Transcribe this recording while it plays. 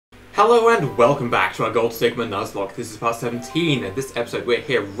Hello and welcome back to our Gold Sigma Nuzlocke. This is part 17, and this episode we're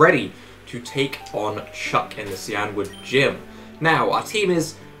here ready to take on Chuck in the Cyanwood Gym. Now, our team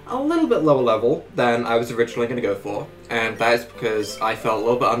is a little bit lower level than I was originally going to go for, and that is because I felt a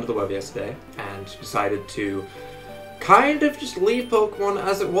little bit under the weather yesterday and decided to kind of just leave Pokemon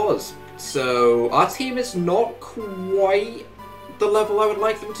as it was. So, our team is not quite the level I would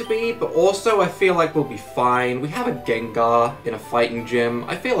like them to be, but also I feel like we'll be fine. We have a Gengar in a fighting gym.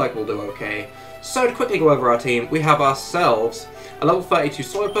 I feel like we'll do okay. So to quickly go over our team, we have ourselves a level 32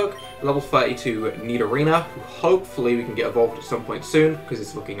 Slowpoke, a level 32 Nidorina, who hopefully we can get evolved at some point soon, because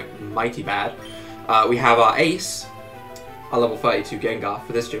it's looking mighty bad. We have our Ace, a level 32 Gengar,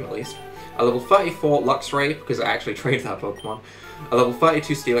 for this gym at least. A level 34 Luxray, because I actually trained that Pokemon. A level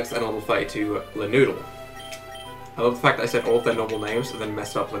 32 Steelix, and a level 32 Lanoodle. I love the fact that I said all of their normal names and then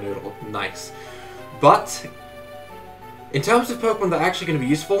messed up Lanoodle. Nice. But, in terms of Pokemon that are actually going to be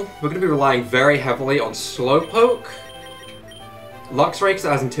useful, we're going to be relying very heavily on Slowpoke, Luxray because it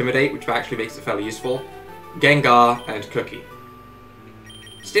has Intimidate, which actually makes it fairly useful, Gengar, and Cookie.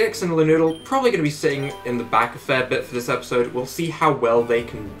 Steelix and Lanoodle probably going to be sitting in the back a fair bit for this episode. We'll see how well they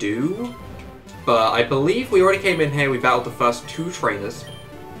can do. But I believe we already came in here, we battled the first two trainers.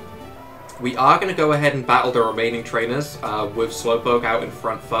 We are going to go ahead and battle the remaining trainers with Slowpoke out in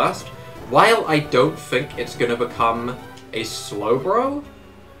front first. While I don't think it's going to become a Slowbro,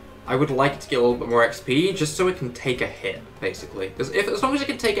 I would like it to get a little bit more XP just so it can take a hit, basically. Because as long as it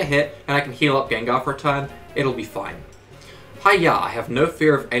can take a hit and I can heal up Gengar for a turn, it'll be fine. Hiya, I have no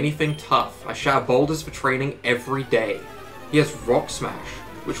fear of anything tough. I shatter boulders for training every day. He has Rock Smash,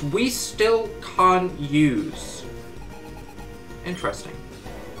 which we still can't use. Interesting.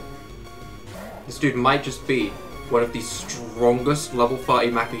 This dude might just be one of the strongest level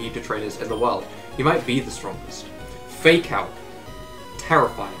 30 Makuhita trainers in the world. He might be the strongest. Fake Out.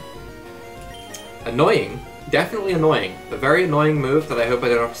 Terrifying. Annoying. Definitely annoying. A very annoying move that I hope I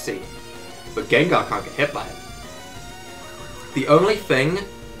don't have to see. But Gengar can't get hit by it. The only thing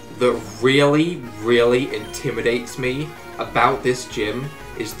that really, really intimidates me about this gym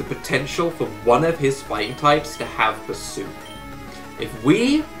is the potential for one of his fighting types to have Pursuit. If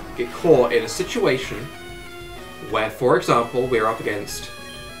we get caught in a situation where, for example, we're up against,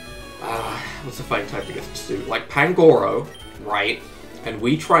 what's the fighting type that gets Pursuit? Like Pangoro, right? And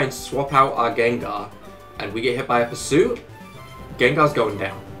we try and swap out our Gengar, and we get hit by a Pursuit, Gengar's going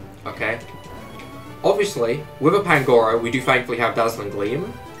down, okay? Obviously, with a Pangoro, we do thankfully have Dazzling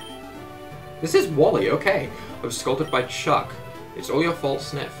Gleam. This is Wally, okay. I was scolded by Chuck. It's all your fault,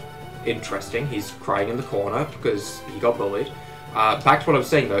 Sniff. Interesting, he's crying in the corner because he got bullied. Back to what I was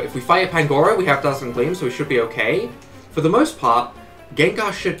saying though, if we fight a Pangoro, we have Dazzling Gleam, so we should be okay. For the most part,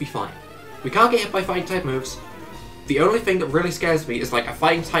 Gengar should be fine. We can't get hit by fighting type moves. The only thing that really scares me is like a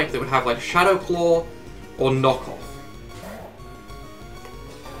fighting type that would have like Shadow Claw or Knockoff.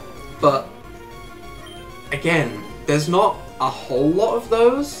 But, again, there's not a whole lot of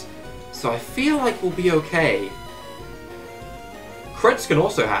those, so I feel like we'll be okay. Crits can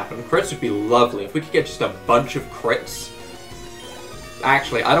also happen. Crits would be lovely. If we could get just a bunch of crits.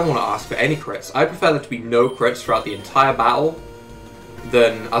 Actually, I don't want to ask for any crits. I prefer there to be no crits throughout the entire battle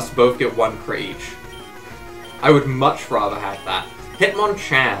than us both get one crit each. I would much rather have that.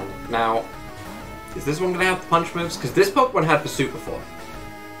 Hitmonchan. Now, is this one going to have the punch moves? Because this Pokemon had Pursuit before.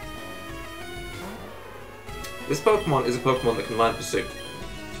 This Pokemon is a Pokemon that can learn Pursuit.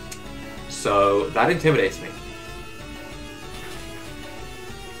 So, that intimidates me.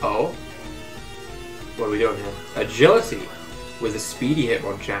 Oh? What are we doing here? Agility. With a speedy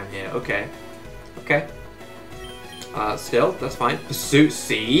Hitmonchan here. Okay. Okay. Still, that's fine. Pursuit.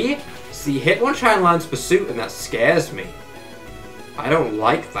 See? See, Hitmonchan learns Pursuit and that scares me. I don't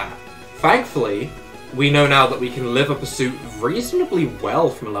like that. Thankfully, we know now that we can live a Pursuit reasonably well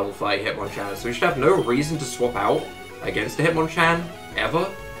from a level 5 Hitmonchan, so we should have no reason to swap out against a Hitmonchan, ever.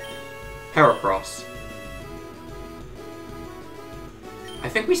 Heracross. I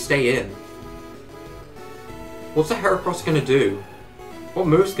think we stay in. What's a Heracross gonna do? What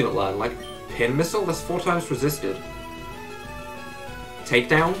move's gonna learn? Like, Pin Missile? That's 4 times resisted.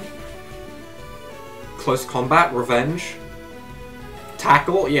 Takedown? Close Combat? Revenge?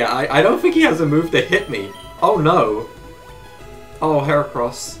 Tackle? Yeah, I don't think he has a move to hit me. Oh no. Oh,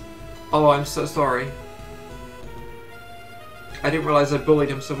 Heracross. Oh, I'm so sorry. I didn't realize I bullied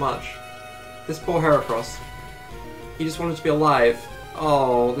him so much. This poor Heracross. He just wanted to be alive.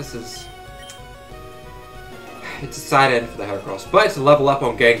 Oh, this is... It's a sad end for the Heracross, but it's a level up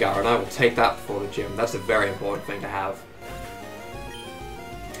on Gengar, and I will take that before the gym. That's a very important thing to have.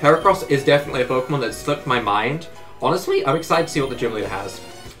 Heracross is definitely a Pokemon that slipped my mind. Honestly, I'm excited to see what the gym leader has.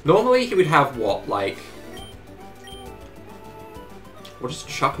 Normally he would have what, like... What does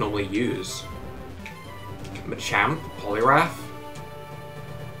Chuck normally use? Machamp? Poliwrath?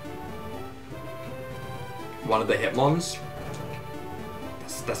 One of the Hitmons?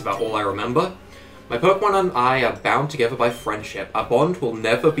 That's about all I remember. My Pokemon and I are bound together by friendship. Our bond will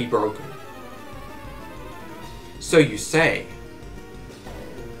never be broken. So you say.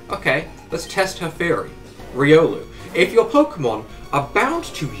 Okay, let's test her theory. Riolu, if your Pokemon are bound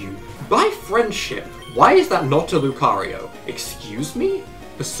to you by friendship, why is that not a Lucario? Excuse me?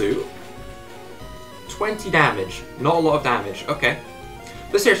 Pursue? 20 damage. Not a lot of damage. Okay.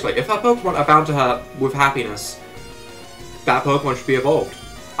 But seriously, if her Pokemon are bound to her with happiness, that Pokemon should be evolved.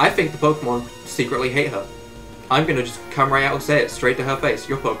 I think the Pokemon secretly hate her. I'm gonna just come right out and say it straight to her face.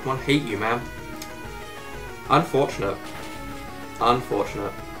 Your Pokemon hate you, ma'am. Unfortunate.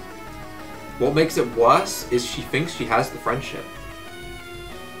 Unfortunate. What makes it worse is she thinks she has the friendship.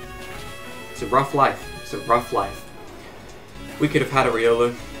 It's a rough life. It's a rough life. We could have had a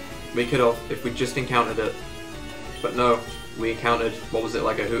Riolu. We could have, if we just encountered it. But no, we encountered, what was it,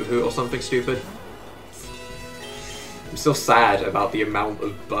 like a Hoot or something stupid? I'm still sad about the amount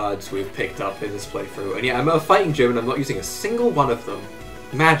of birds we've picked up in this playthrough. And yeah, I'm at a fighting gym and I'm not using a single one of them.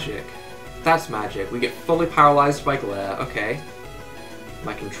 Magic. That's magic. We get fully paralyzed by glare. Okay.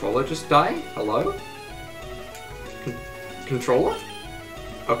 My controller just died? Hello? Controller?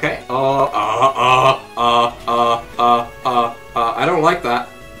 Okay. I don't like that.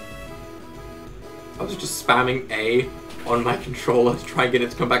 I was just spamming A on my controller to try and get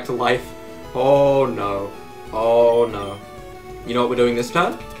it to come back to life. Oh no. Oh no. You know what we're doing this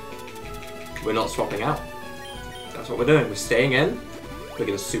time? We're not swapping out. That's what we're doing. We're staying in. We're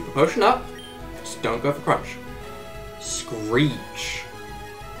gonna Super Potion up. Just don't go for Crunch. Screech.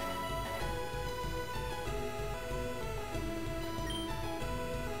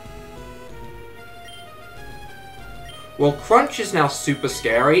 Well, Crunch is now super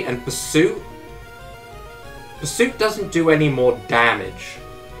scary, and Pursuit doesn't do any more damage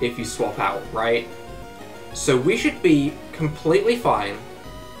if you swap out, right? So we should be completely fine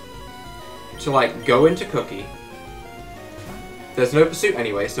to, like, go into Cookie. There's no Pursuit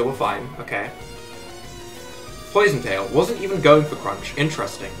anyway, so we're fine. Okay. Poison Tail wasn't even going for Crunch.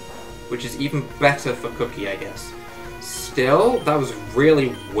 Interesting. Which is even better for Cookie, I guess. Still, that was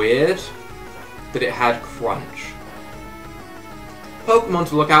really weird that it had Crunch. Pokemon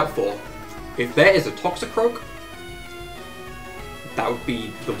to look out for. If there is a Toxicroak, that would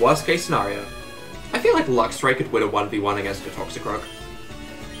be the worst case scenario. I feel like Luxray could win a 1v1 against a Toxicroak.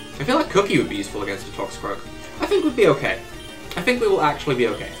 I feel like Cookie would be useful against a Toxicroak. I think we'd be okay. I think we will actually be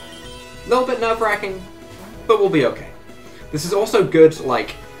okay. A little bit nerve-wracking, but we'll be okay. This is also good,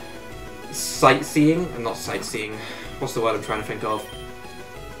 like, sightseeing. Not sightseeing. What's the word I'm trying to think of?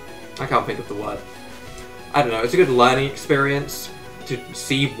 I can't think of the word. I don't know. It's a good learning experience to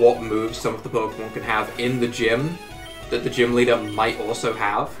see what moves some of the Pokemon can have in the gym that the gym leader might also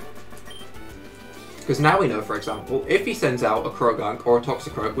have. Because now we know, for example, if he sends out a Croagunk or a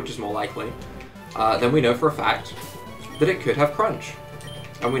Toxicroak, which is more likely, then we know for a fact that it could have Crunch.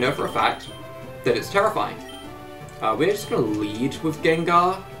 And we know for a fact that it's terrifying. We're just going to lead with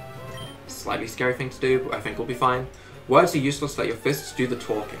Gengar. Slightly scary thing to do, but I think we'll be fine. Words are useless, let your fists do the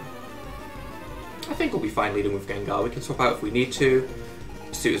talking. I think we'll be fine leading with Gengar. We can swap out if we need to.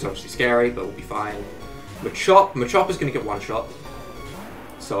 Pursuit is obviously scary, but we'll be fine. Machop is going to get one-shot.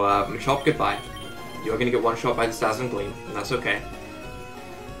 So, Machop, goodbye. You're going to get one-shot by the Dazzling Gleam, and that's okay.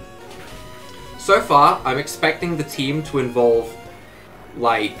 So far, I'm expecting the team to involve,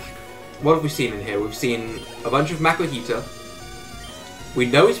 like... What have we seen in here? We've seen a bunch of Makuhita. We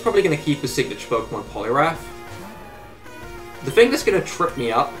know he's probably going to keep his signature Pokemon Poliwrath. The thing that's going to trip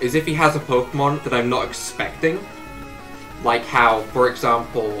me up is if he has a Pokemon that I'm not expecting. Like how, for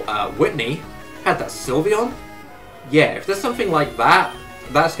example, Whitney had that Sylveon. Yeah, if there's something like that,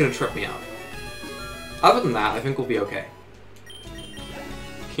 that's going to trip me up. Other than that, I think we'll be okay.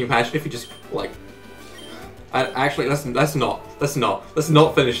 Can you imagine if he just, like... Actually, let's not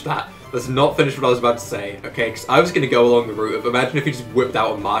finish that. Let's not finish what I was about to say, okay? Because I was going to go along the route of, imagine if he just whipped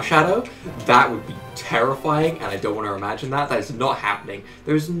out a Marshadow. That would be terrifying, and I don't want to imagine that. That is not happening.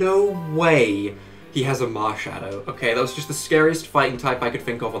 There's no way he has a Marshadow. Okay, that was just the scariest fighting type I could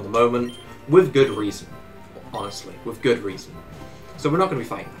think of on the moment. With good reason. Honestly, with good reason. So we're not going to be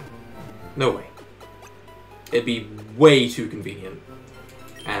fighting that. No way. It'd be way too convenient.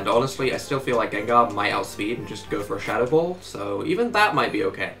 And honestly, I still feel like Gengar might outspeed and just go for a Shadow Ball, so even that might be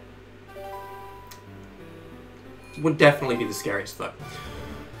okay. Would definitely be the scariest though.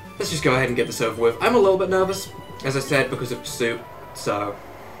 Let's just go ahead and get this over with. I'm a little bit nervous, as I said, because of Pursuit, so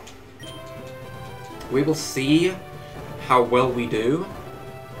We will see how well we do.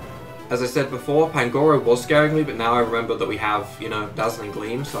 As I said before, Pangoro was scaring me, but now I remember that we have, you know, Dazzling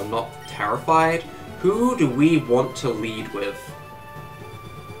Gleam, so I'm not terrified. Who do we want to lead with?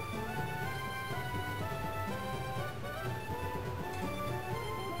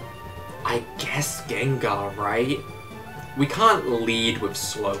 I guess Gengar, right? We can't lead with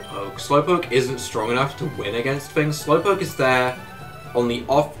Slowpoke. Slowpoke isn't strong enough to win against things. Slowpoke is there on the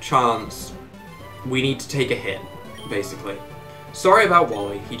off chance we need to take a hit, basically. Sorry about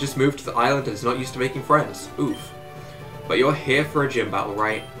Wally, he just moved to the island and is not used to making friends. Oof. But you're here for a gym battle,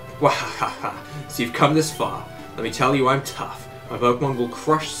 right? Wahahaha, so you've come this far. Let me tell you I'm tough. My Pokemon will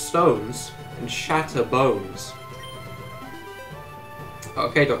crush stones and shatter bones.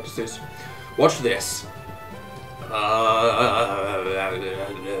 Okay, Dr. Seuss. Watch this.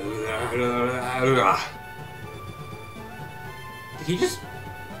 Did he just...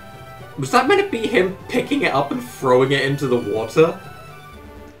 Was that meant to be him picking it up and throwing it into the water?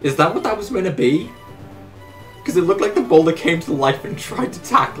 Is that what that was meant to be? Because it looked like the boulder came to life and tried to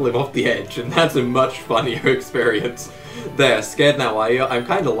tackle him off the edge, and that's a much funnier experience. There, scared now, are you? I'm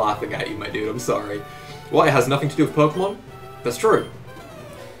kind of laughing at you, my dude, I'm sorry. What, it has nothing to do with Pokemon? That's true.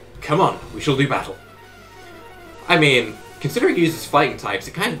 Come on, we shall do battle. I mean, considering it uses fighting types,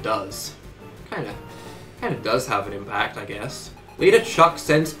 it kind of does. Kind of does have an impact, I guess. Leader Chuck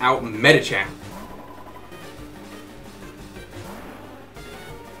sends out Medicham.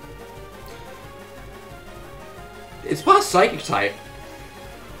 It's past Psychic type.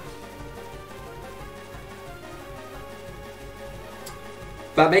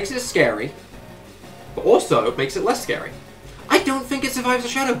 That makes it scary, but also makes it less scary. I don't think it survives a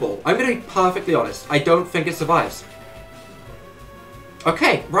Shadow Ball. I'm going to be perfectly honest. I don't think it survives.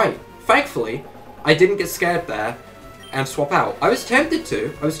 Okay, right. Thankfully, I didn't get scared there and swap out. I was tempted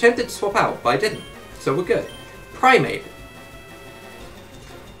to. I was tempted to swap out, but I didn't. So we're good. Primate.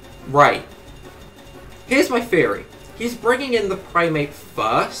 Right. Here's my theory. He's bringing in the Primate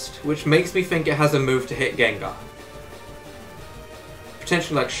first, which makes me think it has a move to hit Gengar.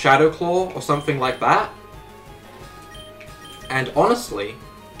 Potentially like Shadow Claw or something like that. And honestly,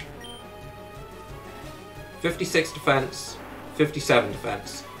 56 defense, 57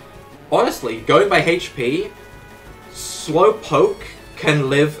 defense. Honestly, going by HP, Slowpoke can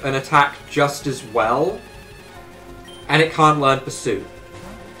live an attack just as well, and it can't learn Pursuit.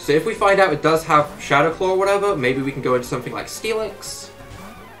 So if we find out it does have Shadow Claw or whatever, maybe we can go into something like Steelix.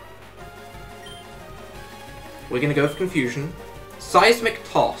 We're going to go for Confusion. Seismic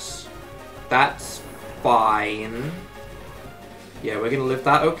Toss. That's fine. Yeah, we're going to live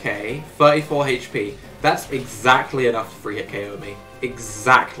that okay. 34 HP. That's exactly enough to free hit KO me.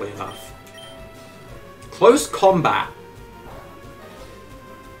 Exactly enough. Close Combat.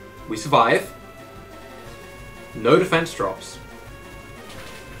 We survive. No defense drops.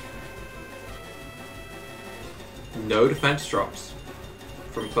 No defense drops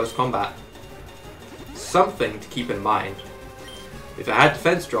from Close Combat. Something to keep in mind. If it had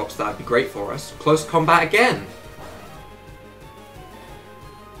defense drops, that'd be great for us. Close Combat again.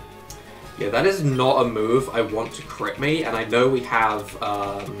 Yeah, that is not a move I want to crit me, and I know we have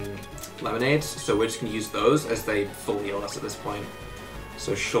Lemonades, so we're just going to use those as they full heal us at this point.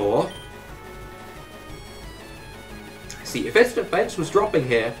 So sure. See, if its defense was dropping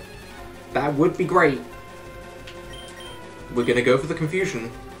here, that would be great. We're going to go for the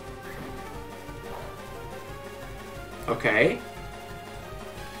Confusion. Okay.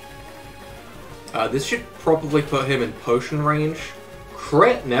 This should probably put him in potion range.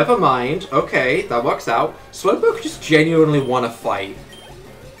 Crit, never mind. Okay, that works out. Slowpoke just genuinely want to fight.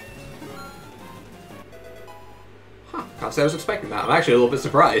 Huh, can't say I was expecting that. I'm actually a little bit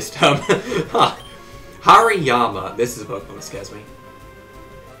surprised. Huh. Hariyama. This is a Pokemon that scares me.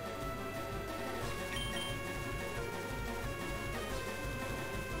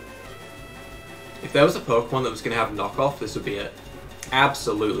 If there was a Pokemon that was going to have knockoff, this would be it.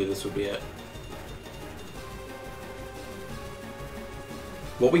 Absolutely, this would be it.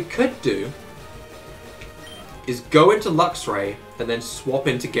 What we could do is go into Luxray and then swap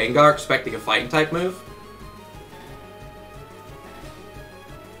into Gengar expecting a fighting type move.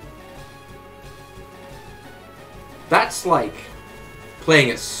 That's like playing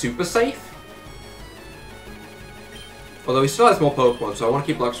it super safe. Although he still has more Pokemon, so I want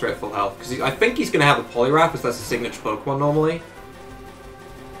to keep Luxray at full health. Because I think he's going to have a Poliwrath, because that's a signature Pokemon normally.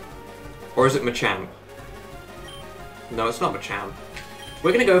 Or is it Machamp? No, it's not Machamp.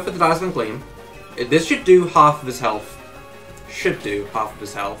 We're going to go for the Dazzling Gleam. This should do half of his health. Should do half of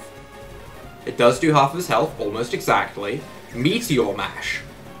his health. It does do half of his health, almost exactly. Meteor Mash.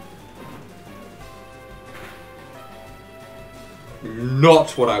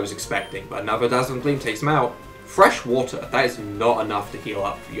 not what I was expecting, but another Dazzling Gleam takes him out. Fresh water, that is not enough to heal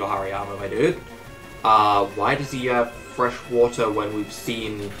up your Hariyama, my dude. Why does he have fresh water when we've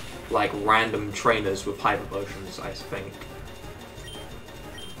seen, like, random trainers with hyper potions, I think?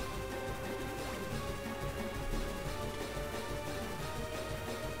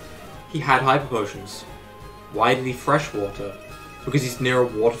 He had hyper potions. Why did he fresh water? Because he's near a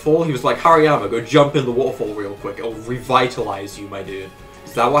waterfall? He was like, Hariyama, go jump in the waterfall real quick. It'll revitalize you, my dude.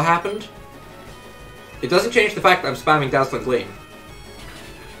 Is that what happened? It doesn't change the fact that I'm spamming Dazzling Gleam.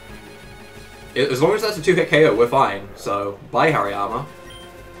 As long as that's a 2-hit KO, we're fine. So, bye, Hariyama.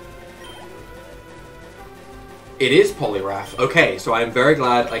 It is Poliwrath. Okay, so I'm very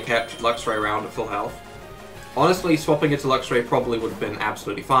glad I kept Luxray around at full health. Honestly, swapping it to Luxray probably would have been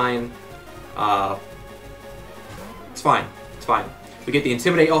absolutely fine. It's fine. It's fine. We get the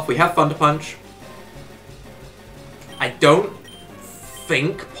Intimidate off. We have Thunder Punch. I don't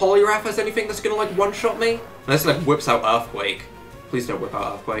think Poliwrath has anything that's gonna, like, one-shot me. Unless it, like, whips out Earthquake. Please don't whip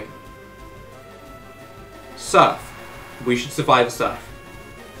out Earthquake. Surf. We should survive a Surf.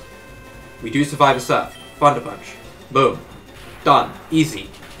 We do survive a Surf. Thunder Punch. Boom. Done. Easy.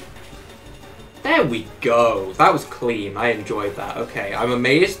 There we go. That was clean. I enjoyed that. Okay, I'm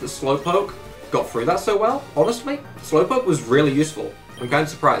amazed that Slowpoke got through that so well, honestly. Slowpoke was really useful. I'm kind of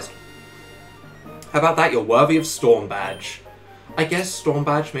surprised. How about that? You're worthy of Storm Badge. I guess Storm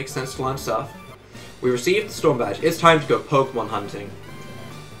Badge makes sense to learn Surf. We received the Storm Badge. It's time to go Pokemon hunting.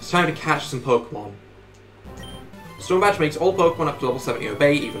 It's time to catch some Pokemon. Storm Badge makes all Pokemon up to level 70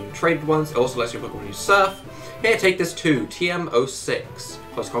 obey, even traded ones. It also lets your Pokemon use Surf. Here, take this too. TM06.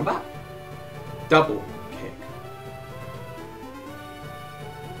 Close combat. Double kick.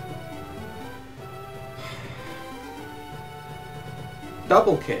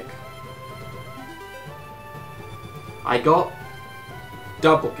 Double kick. I got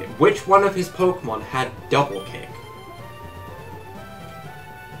double kick. Which one of his Pokemon had double kick?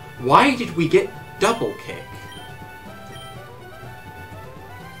 Why did we get double kick?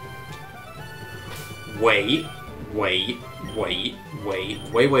 Wait.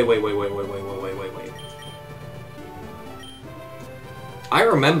 I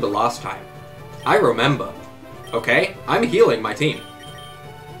remember last time. I remember. Okay? I'm healing my team.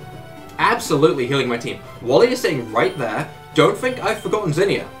 Absolutely healing my team. Wally is sitting right there. Don't think I've forgotten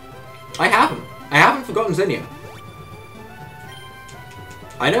Zinnia. I haven't. I haven't forgotten Zinnia.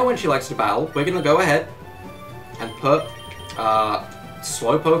 I know when she likes to battle. We're gonna go ahead and put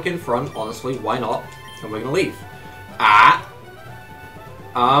Slowpoke in front, honestly. Why not? And we're gonna leave. I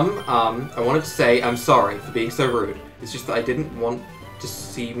wanted to say I'm sorry for being so rude. It's just that I didn't want to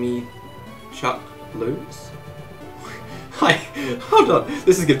see me Chuck lose. Hold on,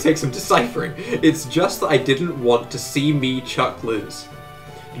 this is gonna take some deciphering. It's just that I didn't want to see me Chuck lose.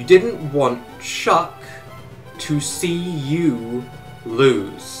 You didn't want Chuck to see you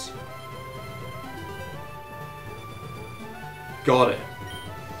lose. Got it.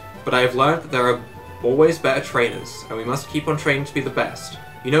 But I have learned that there are always better trainers, and we must keep on training to be the best.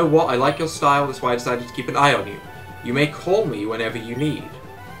 You know what? I like your style, that's why I decided to keep an eye on you. You may call me whenever you need.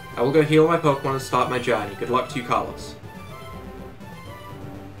 I will go heal my Pokemon and start my journey. Good luck to you, Carlos.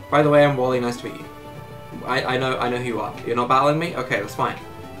 By the way, I'm Wally. Nice to meet you. I know who you are. You're not battling me? Okay, that's fine.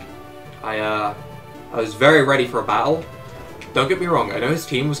 I was very ready for a battle. Don't get me wrong. I know his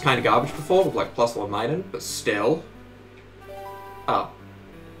team was kind of garbage before, with like +1 Minun, but still. Oh.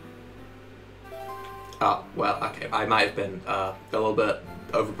 Oh, well, okay. I might have been a little bit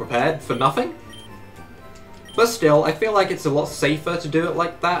over-prepared for nothing. But still, I feel like it's a lot safer to do it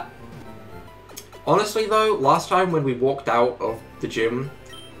like that. Honestly, though, last time when we walked out of the gym,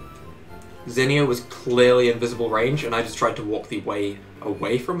 Zinnia was clearly invisible range, and I just tried to walk the way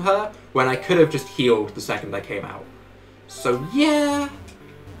away from her, when I could have just healed the second I came out. So, yeah,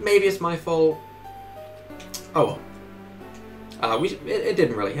 maybe it's my fault. Oh well. It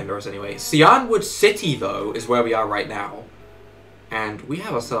didn't really hinder us anyway. Cianwood City, though, is where we are right now. And we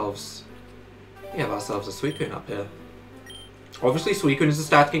have ourselves a Suicune up here. Obviously, Suicune is a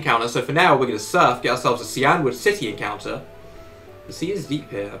static encounter, so for now, we're going to Surf, get ourselves a Cianwood City encounter. The sea is deep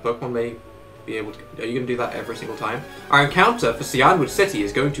here. A Pokemon may be able to... Are you going to do that every single time? Our encounter for Cianwood City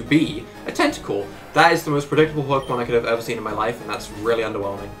is going to be a Tentacool. That is the most predictable Pokemon I could have ever seen in my life, and that's really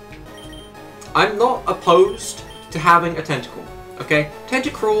underwhelming. I'm not opposed to having a Tentacool, okay?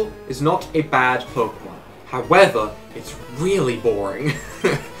 Tentacruel is not a bad Pokemon. However, it's really boring.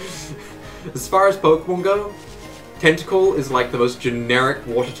 As far as Pokemon go, Tentacool is like the most generic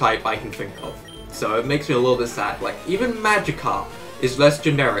water type I can think of. So it makes me a little bit sad. Like, even Magikarp is less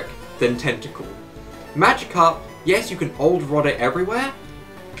generic than Tentacool. Magikarp Yes, you can Old Rod it everywhere,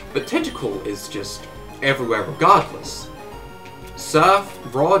 but Tentacle is just everywhere regardless. Surf,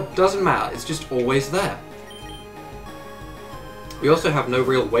 Rod, doesn't matter, it's just always there. We also have no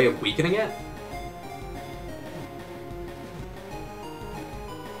real way of weakening it.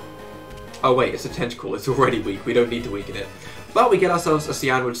 Oh wait, it's a Tentacle, it's already weak, we don't need to weaken it. But we get ourselves a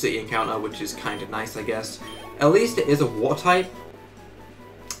Cyanwood City encounter, which is kind of nice, I guess. At least it is a water type.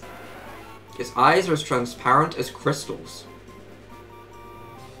 Its eyes are as transparent as crystals.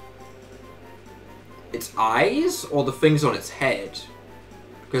 Its eyes, or the things on its head?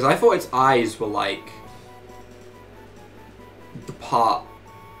 Because I thought its eyes were like the part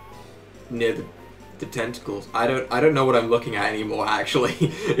near the tentacles. I don't know what I'm looking at anymore, actually.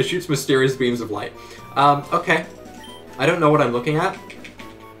 It shoots mysterious beams of light. Okay. I don't know what I'm looking at.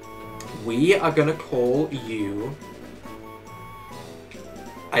 We are gonna call you...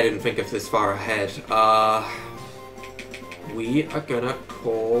 I didn't think of this far ahead. We are gonna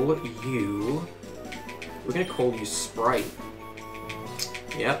call you... We're gonna call you Sprite.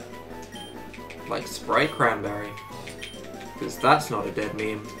 Yep. Like Sprite Cranberry. Because that's not a dead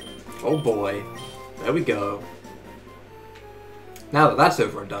meme. Oh boy. There we go. Now that that's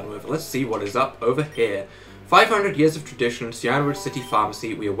over and done with, let's see what is up over here. 500 years of tradition, Cyanwood City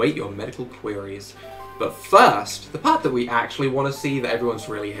Pharmacy, we await your medical queries. But first, the part that we actually want to see, that everyone's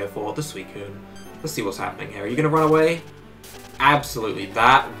really here for, the Suicune. Let's see what's happening here. Are you going to run away? Absolutely.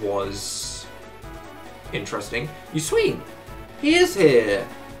 That was interesting. Eusine! He is here!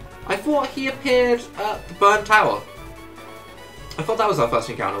 I thought he appeared at the Burn Tower. I thought that was our first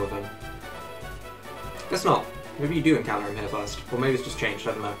encounter with him. Guess not. Maybe you do encounter him here first. Or maybe it's just changed,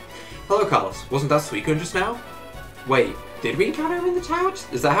 I don't know. Hello, Carlos. Wasn't that Suicune just now? Wait, did we encounter him in the tower?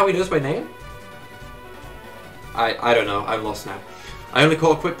 Is that how he knows my name? I don't know. I'm lost now. I only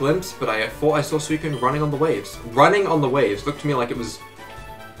caught a quick glimpse, but I thought I saw Suicune running on the waves. Running on the waves looked to me like it was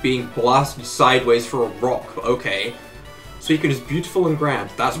being blasted sideways for a rock. Okay. Suicune is beautiful and grand.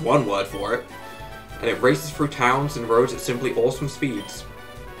 That's one word for it. And it races through towns and roads at simply awesome speeds.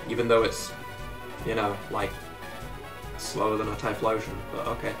 Even though it's, you know, like, slower than a Typhlosion. But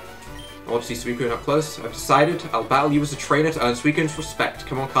okay. I want to see Suicune up close. I've decided I'll battle you as a trainer to earn Suicune's respect.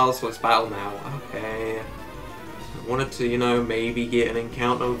 Come on, Carlos, let's battle now. Okay. I wanted to, you know, maybe get an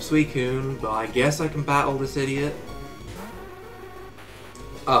encounter with Suicune, but I guess I can battle this idiot.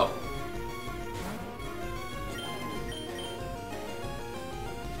 Oh.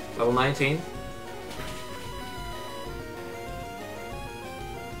 Level 19?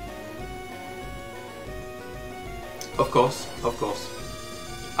 Of course, of course.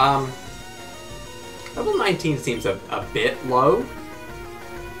 Level 19 seems a bit low.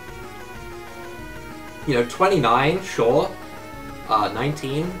 You know, 29, sure.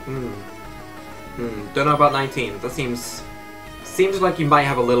 19? Don't know about 19. That seems like you might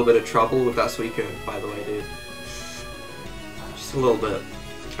have a little bit of trouble with that Suicune, by the way, dude. Just a little bit.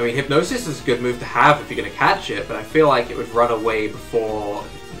 I mean, Hypnosis is a good move to have if you're going to catch it, but I feel like it would run away before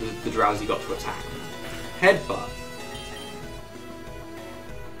the Drowsy got to attack. Headbutt.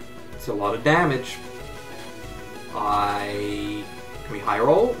 It's a lot of damage. Can we high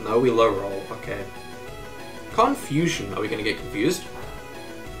roll? No, we low roll. Okay. Confusion. Are we going to get confused?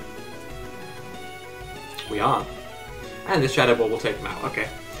 We are. And this Shadow Ball will take them out. Okay.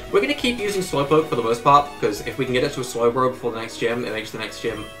 We're going to keep using Slowpoke for the most part, because if we can get it to a Slowbro before the next gym, it makes the next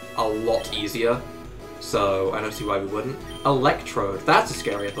gym a lot easier. So, I don't see why we wouldn't. Electrode. That's a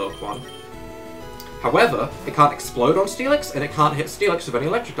scarier Pokemon. However, it can't explode on Steelix, and it can't hit Steelix with any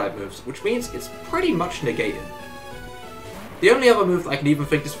electric-type moves, which means it's pretty much negated. The only other move that I can even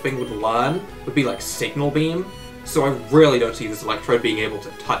think this thing would learn would be like Signal Beam, so I really don't see this Electrode being able to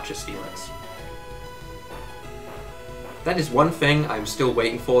touch a Steelix. That is one thing I'm still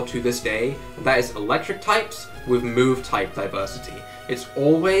waiting for to this day, and that is electric types with move type diversity. It's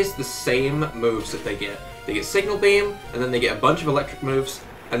always the same moves that they get. They get Signal Beam, and then they get a bunch of electric moves,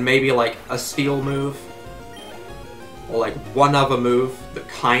 and maybe like a steel move, or like one other move that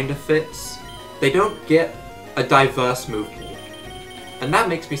kind of fits. They don't get a diverse move pool. And that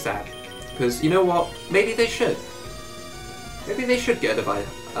makes me sad, because you know what? Maybe they should. Maybe they should get a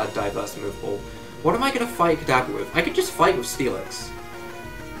diverse move pool. What am I going to fight Kadabra with? I could just fight with Steelix.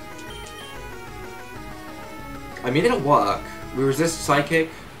 I mean, it'll work. We resist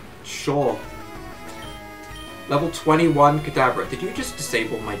Psychic? Sure. Level 21 Kadabra. Did you just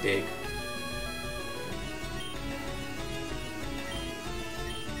disable my dig?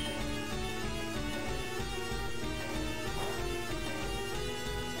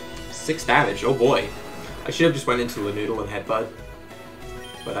 Six damage. Oh boy. I should have just went into Lanoodle and Headbutt.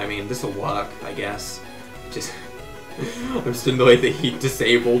 But I mean, this'll work, I guess. Just I'm just annoyed that he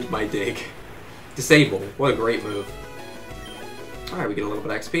disabled my dig. Disable. What a great move. Alright, we get a little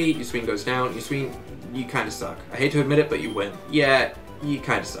bit of XP. Eusine goes down. Eusine, you kind of suck. I hate to admit it, but you win. Yeah, you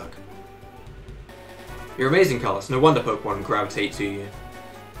kind of suck. You're amazing, Carlos. No wonder Pokemon gravitate to you.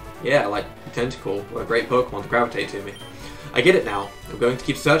 Yeah, like Tentacle. What a great Pokemon to gravitate to me. I get it now. I'm going to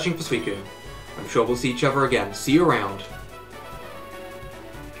keep searching for Suicune. I'm sure we'll see each other again. See you around.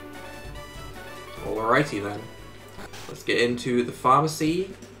 Alrighty then. Let's get into the pharmacy.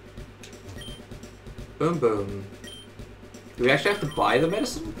 Boom boom. Do we actually have to buy the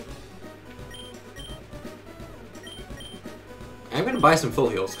medicine? I'm going to buy some full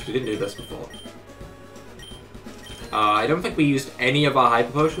heals, because we didn't do this before. I don't think we used any of our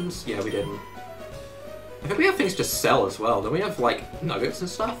hyper potions. Yeah, we didn't. I think we have things to sell as well. Don't we have, like, nuggets and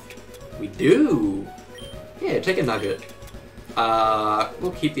stuff? We do! Yeah, take a nugget.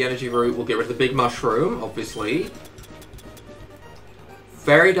 We'll keep the energy root. We'll get rid of the big mushroom, obviously.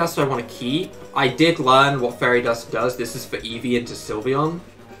 Fairy Dust I want to keep. I did learn what Fairy Dust does. This is for Eevee into Sylveon.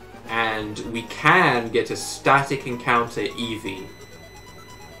 And we can get a static encounter Eevee.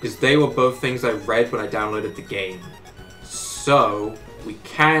 Because they were both things I read when I downloaded the game. So, we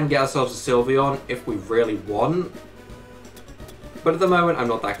can get ourselves a Sylveon if we really want. But at the moment, I'm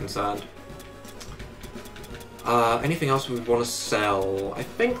not that concerned. Anything else we would want to sell? I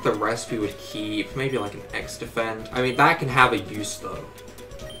think the rest we would keep. Maybe like an X-Defend. I mean, that can have a use, though.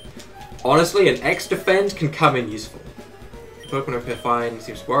 Honestly, an X-Defend can come in useful. Pokemon appear fine,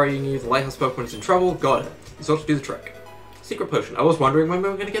 seems worrying you. The Lighthouse Pokemon is in trouble. Got it. It's ought to do the trick. Secret Potion. I was wondering when we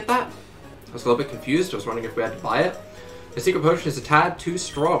were going to get that. I was a little bit confused. I was wondering if we had to buy it. The Secret Potion is a tad too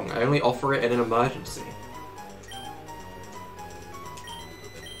strong. I only offer it in an emergency.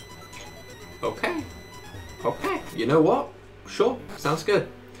 Okay. Okay. You know what? Sure. Sounds good.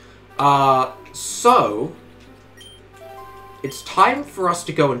 So... it's time for us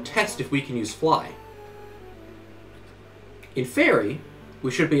to go and test if we can use Fly. In theory, we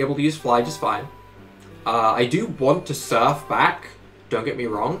should be able to use Fly just fine. I do want to surf back, don't get me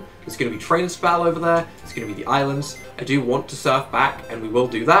wrong. There's going to be Trainer Spell over there, there's going to be the islands. I do want to surf back, and we will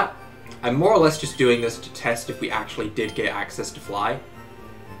do that. I'm more or less just doing this to test if we actually did get access to Fly.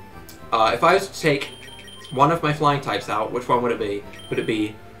 If I was to take one of my flying types out, which one would it be? Would it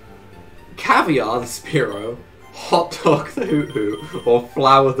be Caviar the Spearow, Hot Dog the Hoot-Hoot, or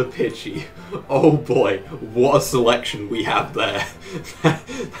Flower the Pidgey? Oh boy, what a selection we have there.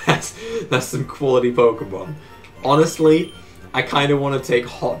 that's some quality Pokemon. Honestly, I kind of want to take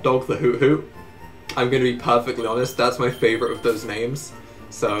Hot Dog the Hoot-Hoot. I'm going to be perfectly honest, that's my favorite of those names.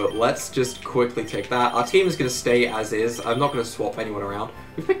 So let's just quickly take that. Our team is going to stay as is. I'm not going to swap anyone around.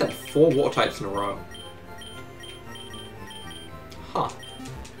 We've picked up 4 water types in a row. Huh.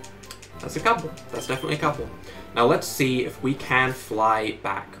 That's a couple. That's definitely a couple. Now let's see if we can fly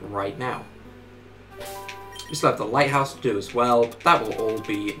back right now. We still have the lighthouse to do as well, but that will all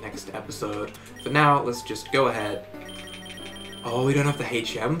be next episode. For now, let's just go ahead. Oh, we don't have the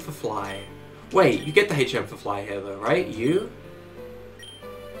HM for fly. Wait, you get the HM for fly here though, right? You?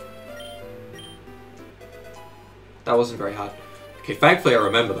 That wasn't very hard. Okay, thankfully I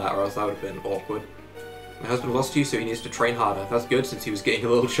remember that, or else that would have been awkward. My husband lost you, so he needs to train harder. That's good, since he was getting a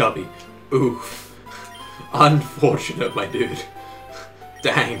little chubby. Oof. Unfortunate, my dude.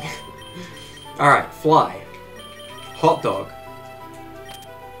 Dang. Alright, fly. Hot dog.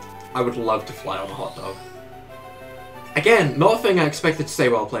 I would love to fly on a hot dog. Again, not a thing I expected to say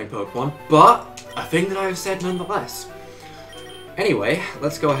while playing Pokemon, but a thing that I've said nonetheless. Anyway,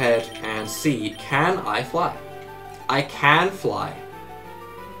 let's go ahead and see, can I fly? I can fly.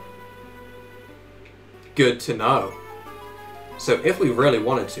 Good to know. So if we really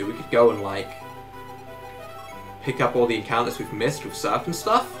wanted to, we could go and, like, pick up all the encounters we've missed with Surf and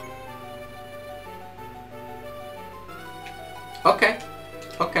stuff. Okay.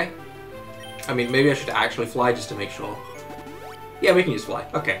 Okay. I mean, maybe I should actually fly just to make sure. Yeah, we can use fly.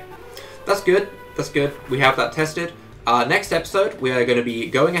 Okay. That's good. That's good. We have that tested. Next episode, we are going to be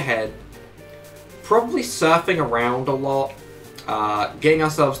going ahead, probably surfing around a lot, getting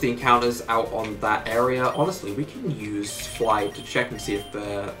ourselves the encounters out on that area. Honestly, we can use fly to check and see if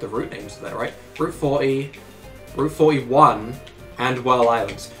the route names are there, right? Route 40, Route 41, and Whirl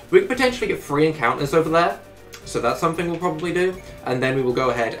Islands. We could potentially get 3 encounters over there, so that's something we'll probably do. And then we will go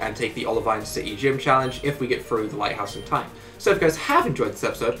ahead and take the Olivine City Gym Challenge if we get through the Lighthouse in time. So if you guys have enjoyed this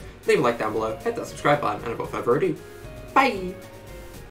episode, leave a like down below, hit that subscribe button, and without further ado, bye!